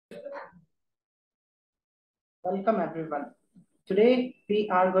Welcome everyone. Today we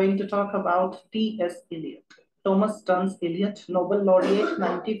are going to talk about T.S. Eliot, Thomas Stearns Eliot, Nobel Laureate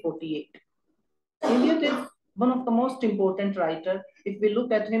 1948. Eliot is one of the most important writers if we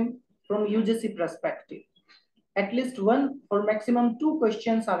look at him from UGC perspective. At least one or maximum two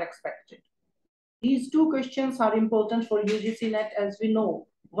questions are expected. These two questions are important for UGC-NET as we know.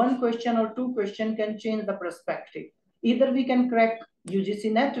 One question or two questions can change the perspective. Either we can crack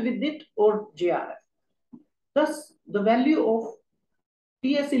UGC-NET with it or GRF. Thus, the value of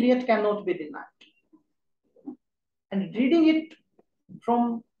T.S. Eliot cannot be denied. And reading it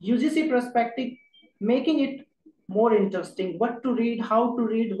from UGC perspective, making it more interesting, what to read, how to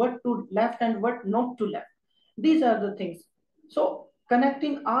read, what to left and what not to left. These are the things. So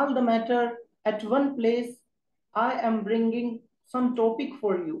connecting all the matter at one place, I am bringing some topic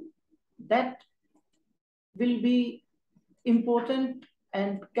for you that will be important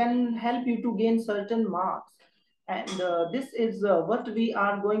and can help you to gain certain marks. And this is what we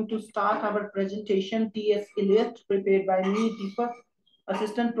are going to start our presentation, T.S. Eliot, prepared by me, Deepak,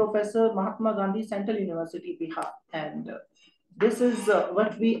 Assistant Professor, Mahatma Gandhi Central University, Bihar. And this is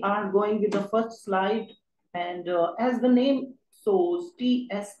what we are going with the first slide. And as the name shows,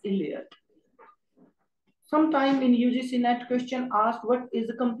 T.S. Eliot. Sometime in UGC-NET question asked what is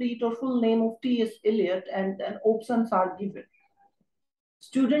the complete or full name of T.S. Eliot, and then options are given.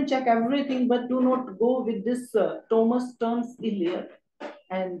 Students check everything, but do not go with this Thomas Stearns Eliot.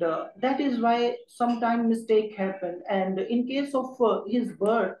 And that is why sometimes mistake happen. And in case of his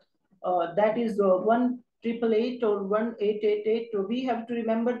birth, that is 1888 or 1888, we have to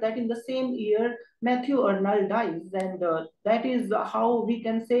remember that in the same year, Matthew Arnold dies. And that is how we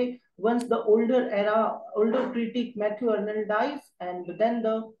can say once the older critic Matthew Arnold dies, and then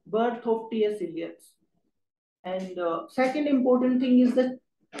the birth of T.S. Eliot. And second important thing is the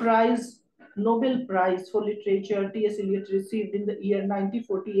prize, Nobel Prize for Literature T.S. Eliot received in the year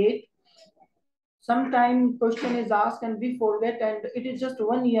 1948. Sometime question is asked and we forget, and it is just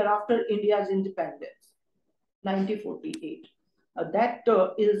 1 year after India's independence, 1948. That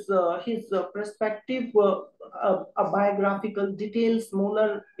is his perspective, a biographical detail,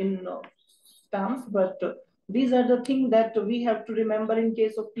 smaller in terms, but these are the things that we have to remember in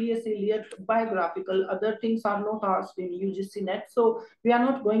case of T.S. Eliot biographical. Other things are not asked in UGC-NET, so we are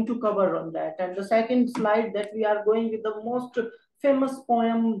not going to cover on that. And the second slide that we are going with the most famous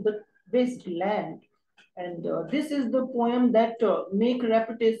poem, The Wasteland. And this is the poem that make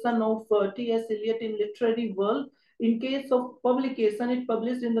reputation of T.S. Eliot in literary world. In case of publication, it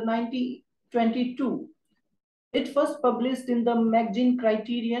published in the 1922. It first published in the magazine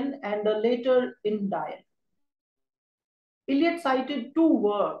Criterion and later in Dial. Eliot cited two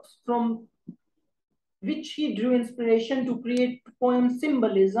works from which he drew inspiration to create poem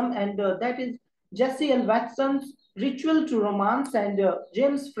symbolism, and that is Jesse L. Watson's Ritual to Romance and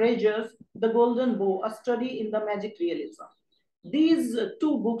James Fraser's The Golden Bough, a study in the magic realism. These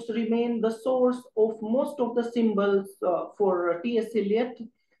two books remain the source of most of the symbols for T.S. Eliot.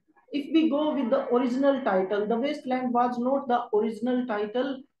 If we go with the original title, The Wasteland was not the original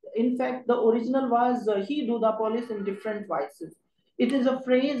title. In fact, the original was He Do the Police in Different Voices. It is a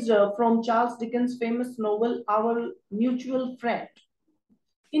phrase from Charles Dickens' famous novel, Our Mutual Friend.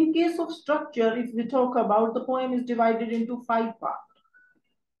 In case of structure, if we talk about, the poem is divided into 5 parts.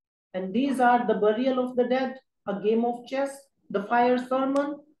 And these are The Burial of the Dead, A Game of Chess, The Fire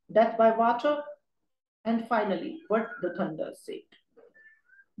Sermon, Death by Water, and finally, What the Thunder Said.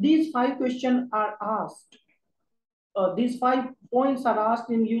 These 5 questions are asked. These 5 points are asked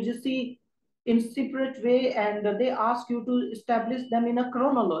in UGC in separate way, and they ask you to establish them in a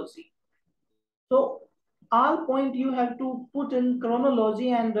chronology. So all point you have to put in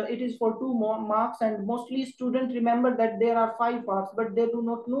chronology, and it is for 2 more marks. And mostly students remember that there are 5 parts, but they do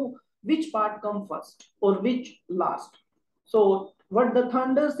not know which part come first or which last. So what the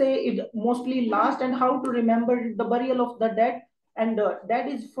thunder say, it mostly last, and how to remember the burial of the dead, and that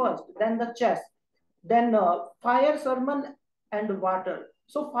is first, then the chess, then fire, sermon, and water.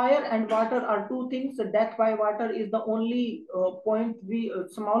 So fire and water are 2 things. Death by water is the only point we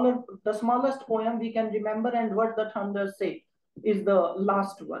the smallest poem we can remember, and what the thunder say is the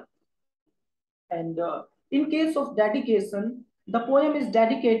last one. And in case of dedication, the poem is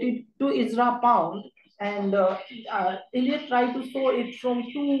dedicated to Ezra Pound, and Eliot tried to show it from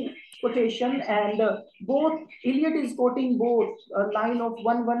 2 quotation, and both Eliot is quoting both line of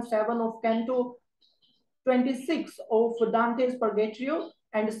 117 of Canto 26 of Dante's Purgatorio,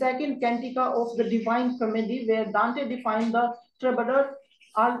 and second cantica of the Divine Comedy, where Dante defined the troubadours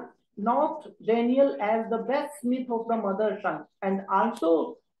are not Daniel as the best smith of the mother tongue. And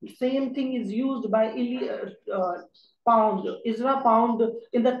also Same thing is used by Pound, Ezra Pound,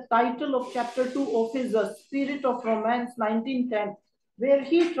 in the title of chapter 2 of his Spirit of Romance 1910, where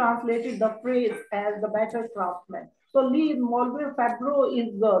he translated the phrase as the better craftsman. So Lee Mulvey Fabro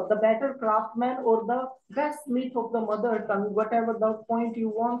is the better craftsman or the best smith of the mother tongue. Whatever the point you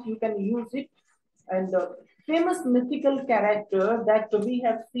want, you can use it. And famous mythical character that we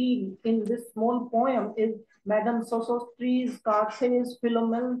have seen in this small poem is Madame Sosostris, Carthage,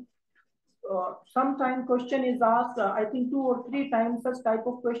 Philomel. Sometime question is asked, I think 2 or 3 times such type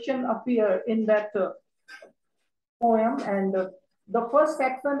of question appear in that poem. And the first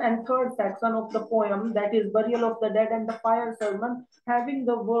section and third section of the poem, that is Burial of the Dead and the Fire Sermon, having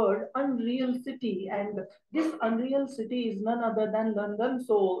the word unreal city. And this unreal city is none other than London.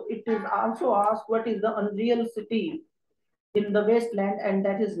 So it is also asked what is the unreal city in the wasteland, and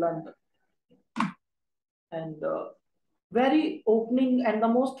that is London. And very opening and the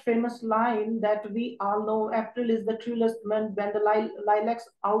most famous line that we all know, April is the truest month when the lilacs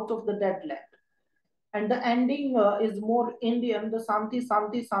out of the dead land. And the ending is more Indian, the Santi,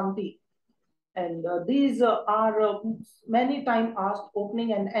 Santi, Santi. And these are many times asked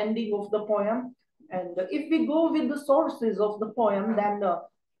opening and ending of the poem. And if we go with the sources of the poem, then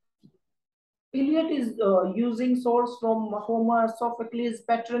Eliot is using source from Homer, Sophocles,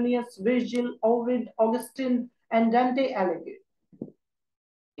 Petronius, Virgil, Ovid, Augustine, and Dante Alighieri.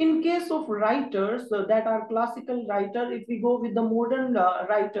 In case of writers that are classical writer, if we go with the modern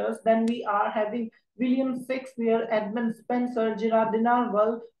writers, then we are having William Shakespeare, Edmund Spenser, Gerard de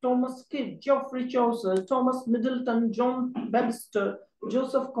Nerval, Thomas Kidd, Geoffrey Chaucer, Thomas Middleton, John Webster,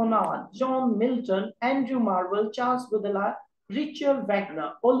 Joseph Conrad, John Milton, Andrew Marvell, Charles Baudelaire, Richard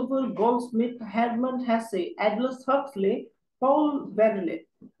Wagner, Oliver Goldsmith, Hermann Hesse, Aldous Huxley, Paul Verlaine,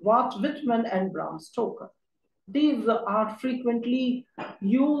 Walt Whitman, and Bram Stoker. These are frequently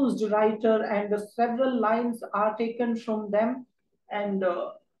used writer, and several lines are taken from them. And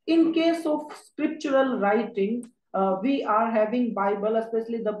in case of scriptural writing, we are having Bible,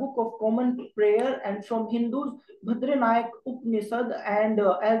 especially the Book of Common Prayer, and from Hindus, Bhadranayak Upanishad, and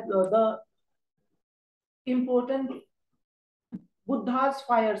as the important Buddha's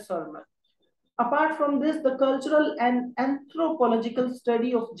Fire Sermon. Apart from this, the cultural and anthropological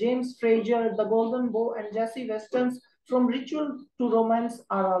study of James Frazer, The Golden Bough, and Jesse Weston's From Ritual to Romance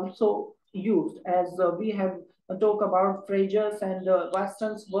are also used, as we have talked about Frazer's and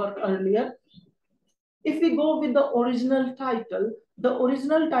Weston's work earlier. If we go with the original title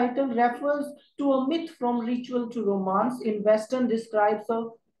refers to a myth from ritual to romance. In Weston describes a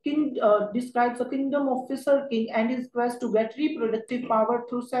kingdom of Fisher King and his quest to get reproductive power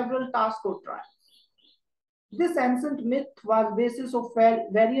through several tasks or trials. This ancient myth was basis of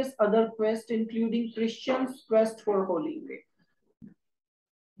various other quests, including Christians' quest for Holy Grail.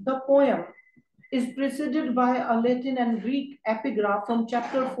 The poem is preceded by a Latin and Greek epigraph from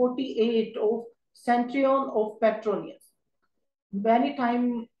chapter 48 of Centurion of Petronius. Many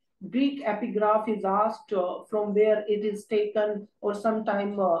times Greek epigraph is asked from where it is taken, or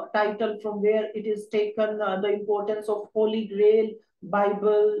sometime title from where it is taken, the importance of Holy Grail,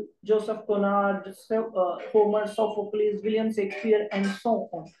 Bible, Joseph Conrad, Homer, Sophocles, William Shakespeare, and so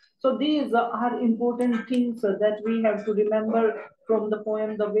on. So these are important things that we have to remember from the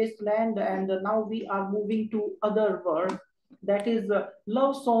poem The Wasteland. And now we are moving to other work, that is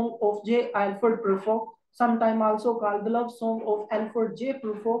Love Song of J. Alfred Prufrock, sometimes also called the Love Song of Alfred J.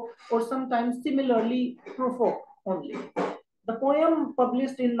 Prufrock, or sometimes similarly Prufrock only. The poem,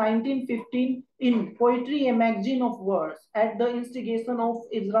 published in 1915 in Poetry, a magazine of verse, at the instigation of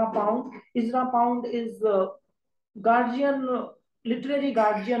Ezra Pound. Ezra Pound is literary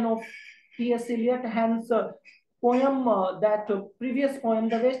guardian of T.S. Eliot, hence poem, previous poem,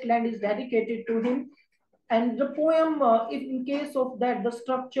 The Wasteland, is dedicated to him. And the poem, in case of that, the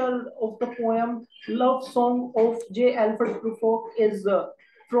structure of the poem, Love Song of J. Alfred Prufrock, is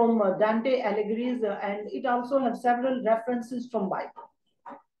from Dante Alighieri's, and it also has several references from Bible.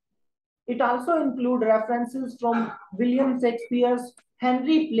 It also includes references from William Shakespeare's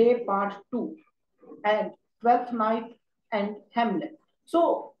Henry Play Part 2 and Twelfth Night and Hamlet.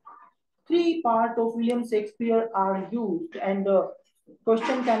 So 3 parts of William Shakespeare are used, and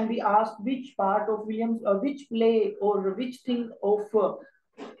question can be asked which part of which play or which thing of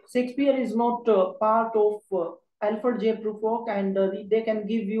Shakespeare is not part of Alfred J. Prufrock, and they can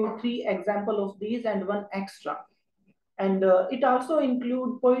give you 3 examples of these and 1 extra. And it also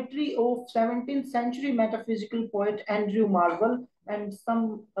includes poetry of 17th century metaphysical poet Andrew Marvell and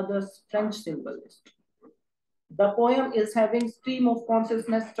some other French symbolists. The poem is having stream of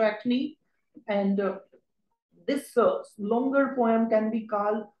consciousness technique, and this longer poem can be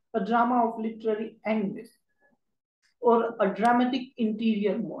called a drama of literary anguish or a dramatic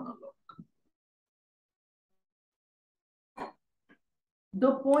interior monologue.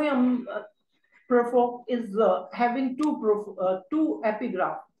 The poem Prologue is having two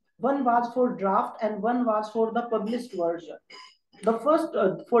epigraphs. One was for draft and one was for the published version. The first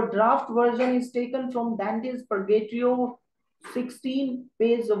for draft version is taken from Dante's Purgatorio 16,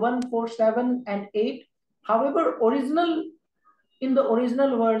 page 147 and 8. However, in the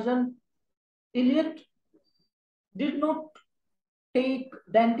original version, Eliot did not take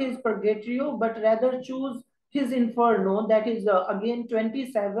Dante's Purgatorio, but rather choose his Inferno, that is again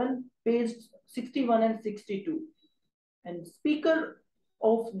 27, page 61 and 62. And speaker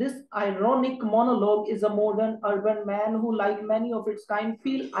of this ironic monologue is a modern urban man who, like many of its kind,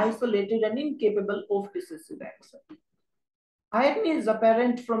 feel isolated and incapable of decisive action. Irony is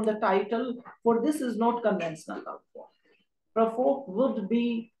apparent from the title, for this is not conventional love poem. Prologue would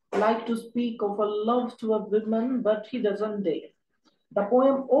be like to speak of a love to a woman, but he doesn't dare. The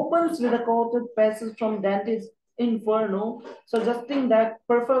poem opens with a quoted passage from Dante's Inferno, suggesting that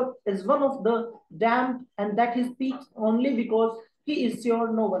Prologue is one of the damned and that he speaks only because he is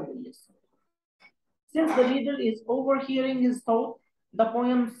sure no one will listen. Since the reader is overhearing his thought, the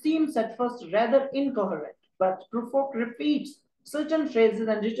poem seems at first rather incoherent, but Prologue repeats certain phrases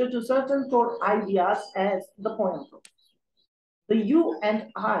and returns to certain thought ideas as the poem goes. The you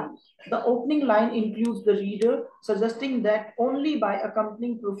and I, the opening line includes the reader, suggesting that only by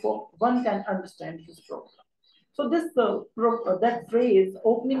accompanying Prologue one can understand his problem. So that phrase,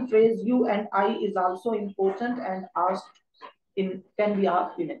 opening phrase, you and I, is also important and can be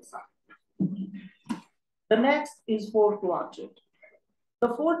asked in exam. The next is four quatrains.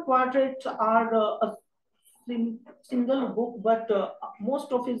 The four quatrains are a single book, but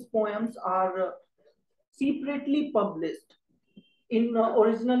most of his poems are separately published. In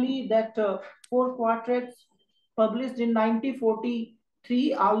originally that four quatrains published in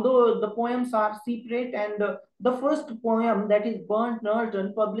 1943, although the poems are separate, and the first poem, that is Burnt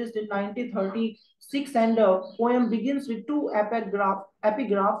Norton, published in 1936, and poem begins with two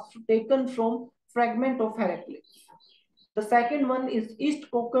epigraphs taken from fragment of Heracles. The second one is East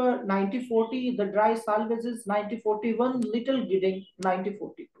Coker 1940, The Dry Salvages 1941, Little Gidding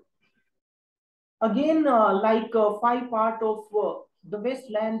 1942. Again, like 5 parts of the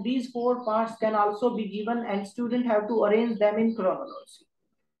Westland, these 4 parts can also be given and students have to arrange them in chronology.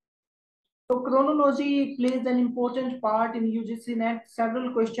 So chronology plays an important part in UGC-NET.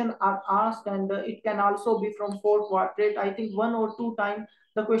 Several questions are asked, and it can also be from 4 quatrains. I think 1 or 2 times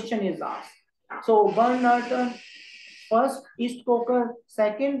the question is asked. So Burn Norton, first, East Coker,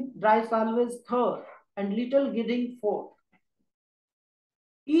 second, Dry Salvage, third, and Little Gidding, fourth.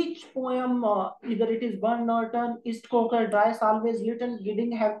 Each poem, either it is Burn Norton, East Coker, Dry Salvage, Little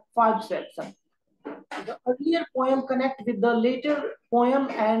Gidding, have 5 sections. The earlier poem connect with the later poem,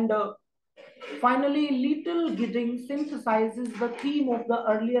 and finally, Little Gidding synthesizes the theme of the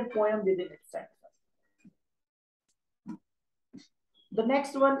earlier poem within itself. The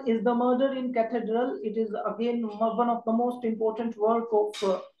next one is The Murder in Cathedral. It is again one of the most important work of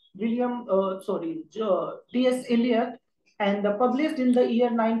T.S. Eliot, and published in the year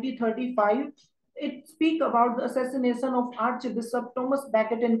 1935. It speaks about the assassination of Archbishop Thomas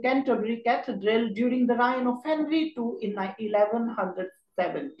Becket in Canterbury Cathedral during the reign of Henry II in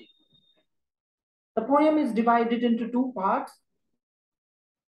 1170. The poem is divided into 2 parts.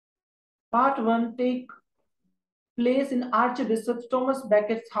 Part 1 takes place in Archbishop Thomas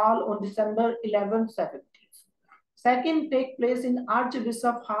Becket's Hall on December 1170. Second take place in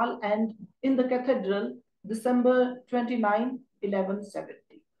Archbishop Hall and in the Cathedral, December 29,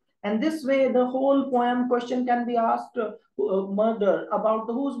 1170. And this way, the whole poem question can be asked: murder, about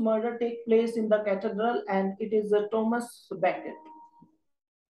whose murder take place in the Cathedral, and it is Thomas Becket.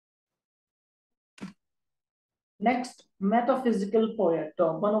 Next, metaphysical poet,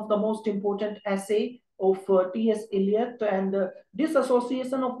 one of the most important essay of T.S. Eliot, and this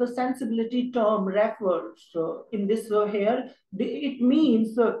association of the sensibility term refers in this here. It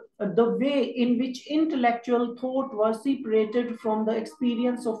means the way in which intellectual thought was separated from the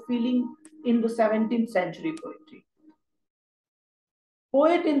experience of feeling in the 17th century poetry.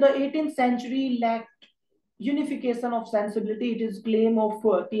 Poet in the 18th century lacked unification of sensibility. It is claim of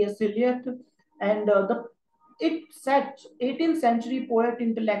T.S. Eliot, and it said 18th century poet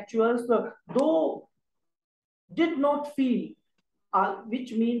intellectuals, though did not feel,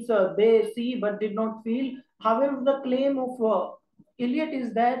 which means they see but did not feel. However, the claim of Eliot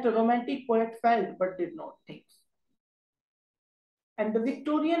is that a romantic poet felt but did not think. And the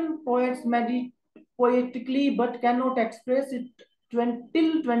Victorian poets poetically but cannot express it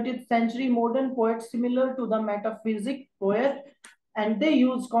till 20th century modern poets similar to the metaphysic poet, and they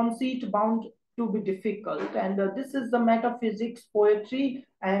use conceit bound to be difficult. And this is the metaphysics poetry,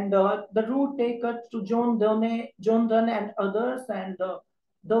 and the root taker to John Donne and others, and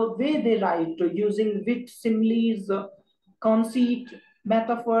the way they write using wit, similes, conceit,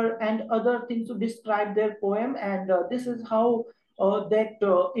 metaphor, and other things to describe their poem. And this is how that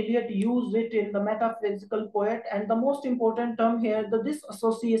Eliot used it in the metaphysical poet. And the most important term here, the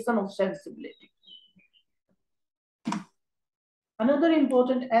disassociation of sensibility. Another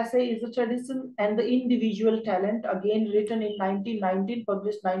important essay is the tradition and the individual talent, again written in 1919,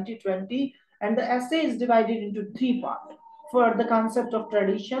 published 1920. And the essay is divided into three parts. For the concept of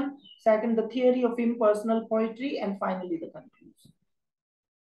tradition, second, the theory of impersonal poetry, and finally the conclusion.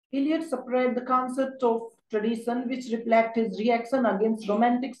 Eliot separated the concept of tradition, which reflect his reaction against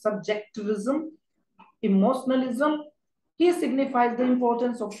romantic subjectivism, emotionalism. He signifies the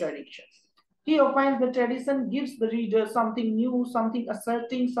importance of tradition. He opines that tradition gives the reader something new, something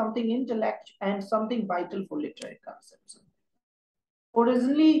asserting, something intellect, and something vital for literary concepts.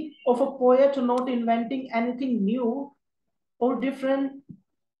 Originally, of a poet not inventing anything new or different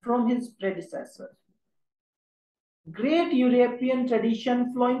from his predecessor. Great European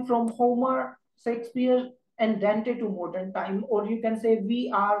tradition flowing from Homer, Shakespeare, and Dante to modern time, or you can say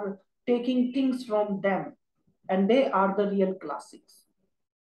we are taking things from them, and they are the real classics.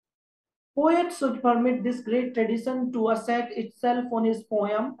 Poet should permit this great tradition to assert itself on his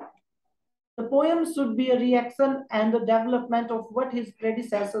poem. The poem should be a reaction and the development of what his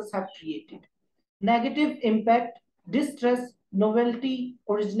predecessors have created. Negative impact, distress, novelty,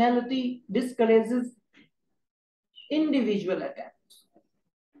 originality discourages individual attempts.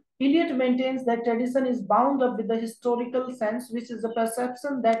 Eliot maintains that tradition is bound up with the historical sense, which is the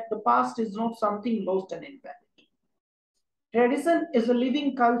perception that the past is not something lost and invalid. Tradition is a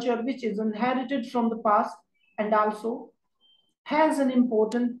living culture which is inherited from the past and also has an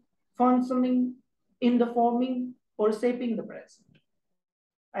important functioning in the forming or shaping the present.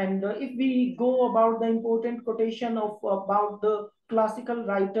 And if we go about the important quotation of about the classical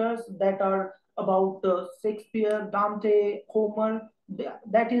writers that are about Shakespeare, Dante, Homer,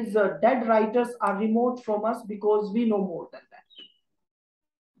 that is dead writers are remote from us because we know more than that.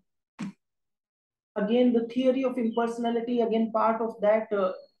 Again, the theory of impersonality, again part of that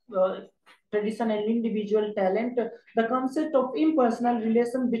tradition and individual talent, the concept of impersonal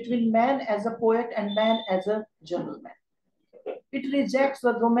relation between man as a poet and man as a gentleman. It rejects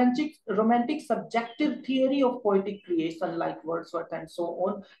the romantic subjective theory of poetic creation like Wordsworth and so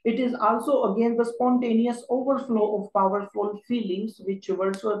on. It is also again the spontaneous overflow of powerful feelings which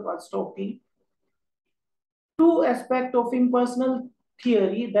Wordsworth was talking. Two aspects of impersonal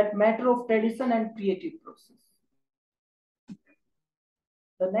theory, that matter of tradition and creative process.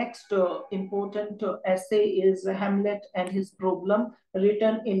 The next important essay is Hamlet and His Problem,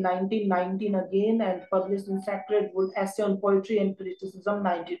 written in 1919 again and published in Sacred Wood, Essay on Poetry and Criticism,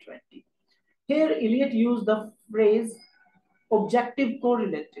 1920. Here, Eliot used the phrase objective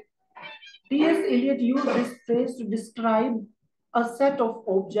correlative. T.S. Eliot used this phrase to describe a set of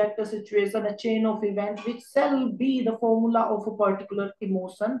objects, a situation, a chain of events, which shall be the formula of a particular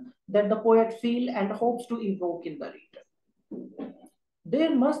emotion that the poet feels and hopes to evoke in the reader.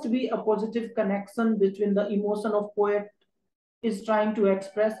 There must be a positive connection between the emotion of poet is trying to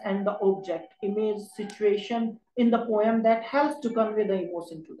express and the object, image, situation in the poem that helps to convey the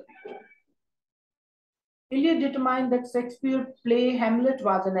emotion to the reader. Eliot determined that Shakespeare's play Hamlet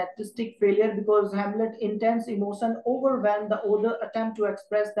was an artistic failure because Hamlet's intense emotion overwhelmed the author's attempt to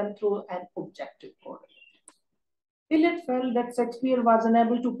express them through an objective correlation. Eliot felt that Shakespeare was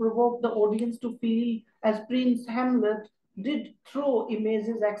unable to provoke the audience to feel as Prince Hamlet did through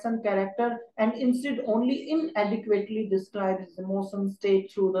images, action, character, and instead only inadequately describe his emotion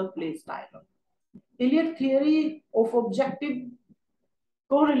state through the play's dialogue. Eliot's theory of objective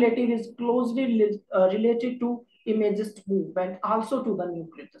correlative is closely related to imagist movement, also to the new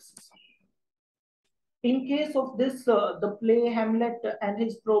criticism. In case of this, the play Hamlet and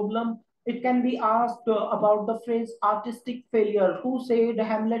His Problem, it can be asked about the phrase artistic failure. Who said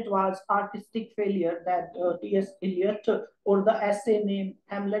Hamlet was artistic failure? That T.S. Eliot, or the essay named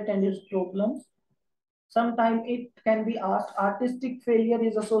Hamlet and His Problems. Sometimes it can be asked, artistic failure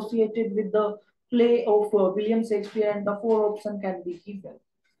is associated with the play of William Shakespeare, and the four options can be given.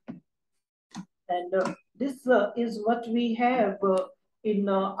 And this is what we have in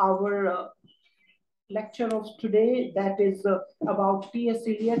our lecture of today, that is about T.S.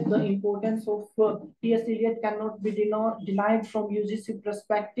 Eliot. The importance of T.S. Eliot cannot be denied from UGC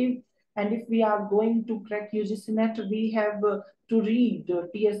perspective. And if we are going to crack UGC-NET, we have to read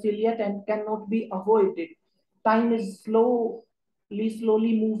T.S. Eliot and cannot be avoided. Time is slowly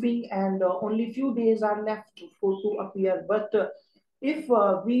moving, and only few days are left for to appear. But if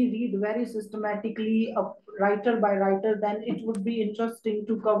we read very systematically, writer by writer, then it would be interesting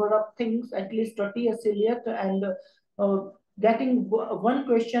to cover up things, at least T.S. Eliot, and uh, getting one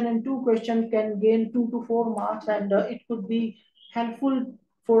question and two questions can gain 2 to 4 marks, and it could be helpful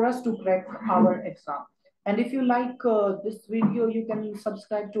for us to crack our exam. And if you like this video, you can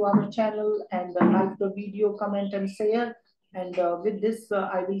subscribe to our channel and like the video, comment and share. And with this,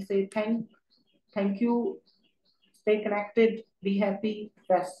 I will say thank you. Stay connected, be happy,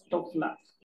 best of luck.